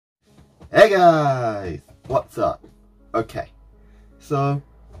Hey guys, what's up? Okay, so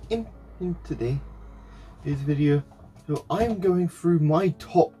in today's video, I'm going through my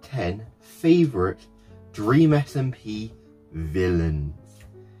top 10 favorite Dream SMP villains.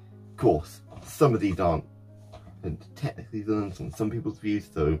 Of course, some of these aren't technically villains on some people's views,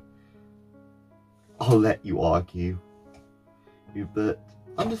 so I'll let you argue. But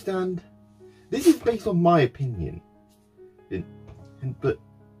understand, this is based on my opinion. But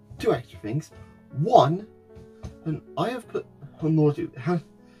two extra things. One, and I have put on logic, it has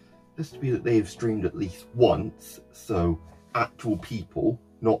to be that they have streamed at least once, so actual people,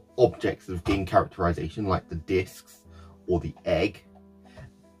 not objects of game characterization like the discs or the egg.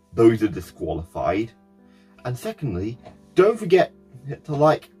 Those are disqualified. And secondly, don't forget to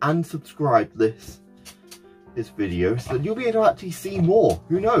like and subscribe this video so that you'll be able to actually see more.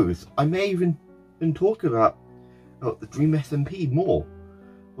 Who knows? I may even talk about the Dream SMP more,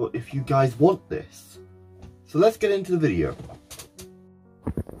 but if you guys want this. So let's get into the video.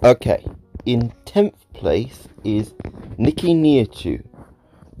 Okay, in 10th place is Nikki Niachu.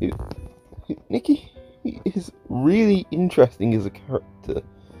 Nikki is really interesting as a character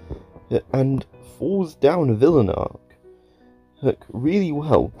and falls down a villain arc really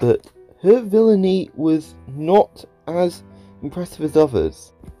well, but her villainy was not as impressive as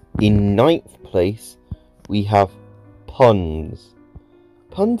others. In 9th place we have Puns.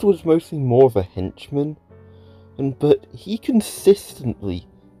 Puns was mostly more of a henchman, but he consistently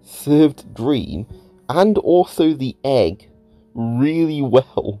served Dream and also the egg really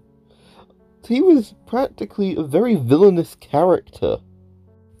well. He was practically a very villainous character.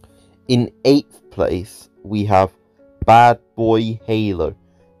 In 8th place we have Bad Boy Halo,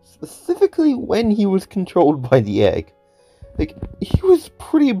 specifically when he was controlled by the egg. He was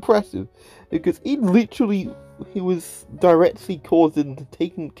pretty impressive because he was directly caused into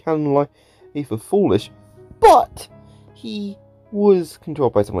taking canon life for foolish, but he was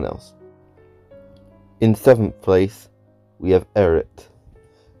controlled by someone else. In 7th place we have Eret,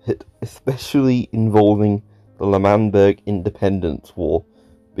 especially involving the L'Manberg Independence War,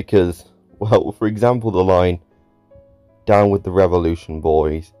 because, well, for example, the line, "Down with the revolution,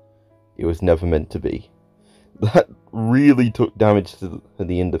 boys, it was never meant to be." That really took damage to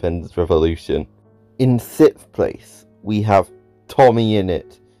the Independence Revolution. In 6th place, we have Tommy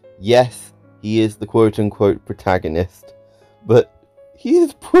Innit. Yes, he is the quote-unquote protagonist, but he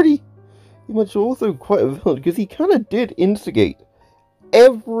is pretty much also quite a villain, because he kind of did instigate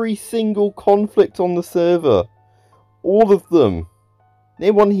every single conflict on the server. All of them.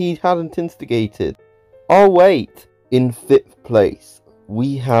 Name one he hadn't instigated. Oh wait, in 5th place,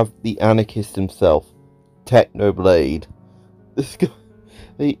 we have the anarchist himself, Technoblade. This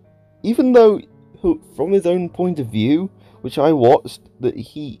guy, even though from his own point of view, which I watched, that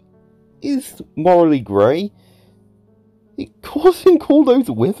he is morally grey, causing all those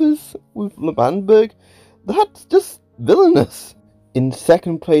withers with L'Manberg, that's just villainous. In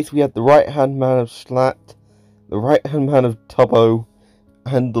 2nd place we have the right-hand man of Schlatt, the right-hand man of Tubbo,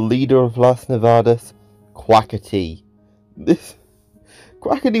 and the leader of Las Nevadas, Quackity. This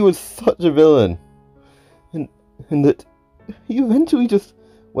Quackity was such a villain, and that he eventually just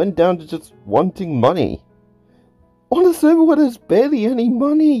went down to just wanting money on a server where there's barely any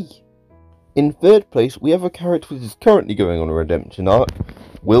money. In 3rd place we have a character which is currently going on a redemption arc,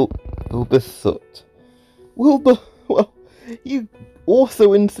 Wilbur Soot. Wilbur, well, he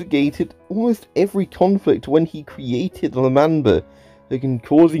also instigated almost every conflict when he created L'Manberg, and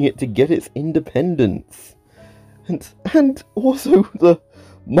causing it to get its independence. And also the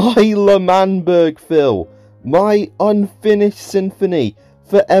My L'Manberg Phil, my unfinished symphony,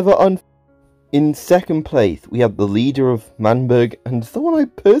 forever In 2nd place, we have the leader of Manberg, and someone I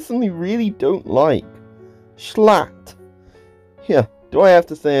personally really don't like, Schlatt. Yeah, do I have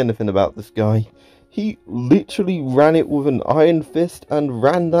to say anything about this guy? He literally ran it with an iron fist and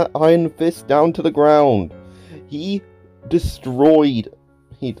ran that iron fist down to the ground. He destroyed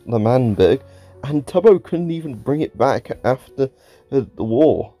L'Manberg, and Tubbo couldn't even bring it back after the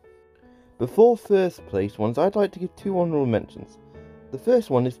war. Before 1st place ones, I'd like to give 2 honourable mentions. The first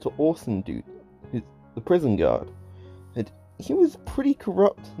one is to Orson Dude, who's the prison guard. And he was pretty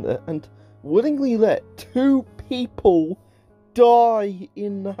corrupt there, and willingly let 2 people die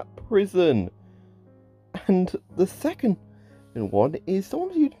in that prison. And the second one is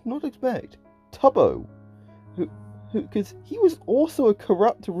someone you'd not expect, Tubbo, because he was also a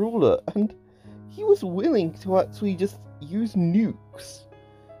corrupt ruler, and he was willing to actually just use nukes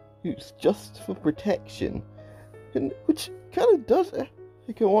just for protection, and which kind of does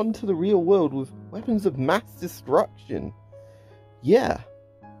go on to the real world with weapons of mass destruction. Yeah.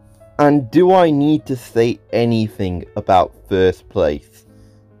 And do I need to say anything about first place?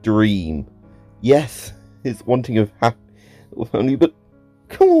 Dream. Yes, his wanting of only, but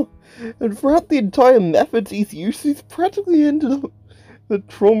come on. And throughout the entire methods he's used, he's practically ended up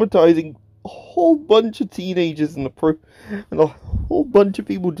traumatizing a whole bunch of teenagers and a whole bunch of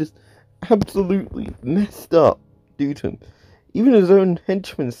people just absolutely messed up due to him. Even his own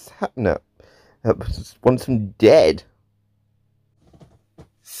henchman Satnap wants him dead.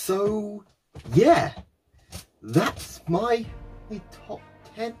 So, yeah, that's my top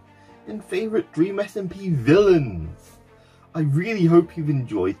 10 and favourite DSMP villains. I really hope you've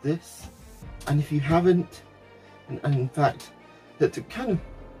enjoyed this, and if you haven't, and in fact, that are kind of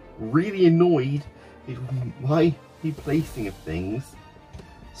really annoyed with my placing of things,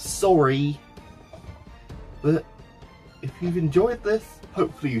 sorry, but if you've enjoyed this,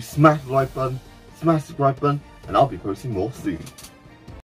 hopefully you smash the like button, smash the subscribe button, and I'll be posting more soon.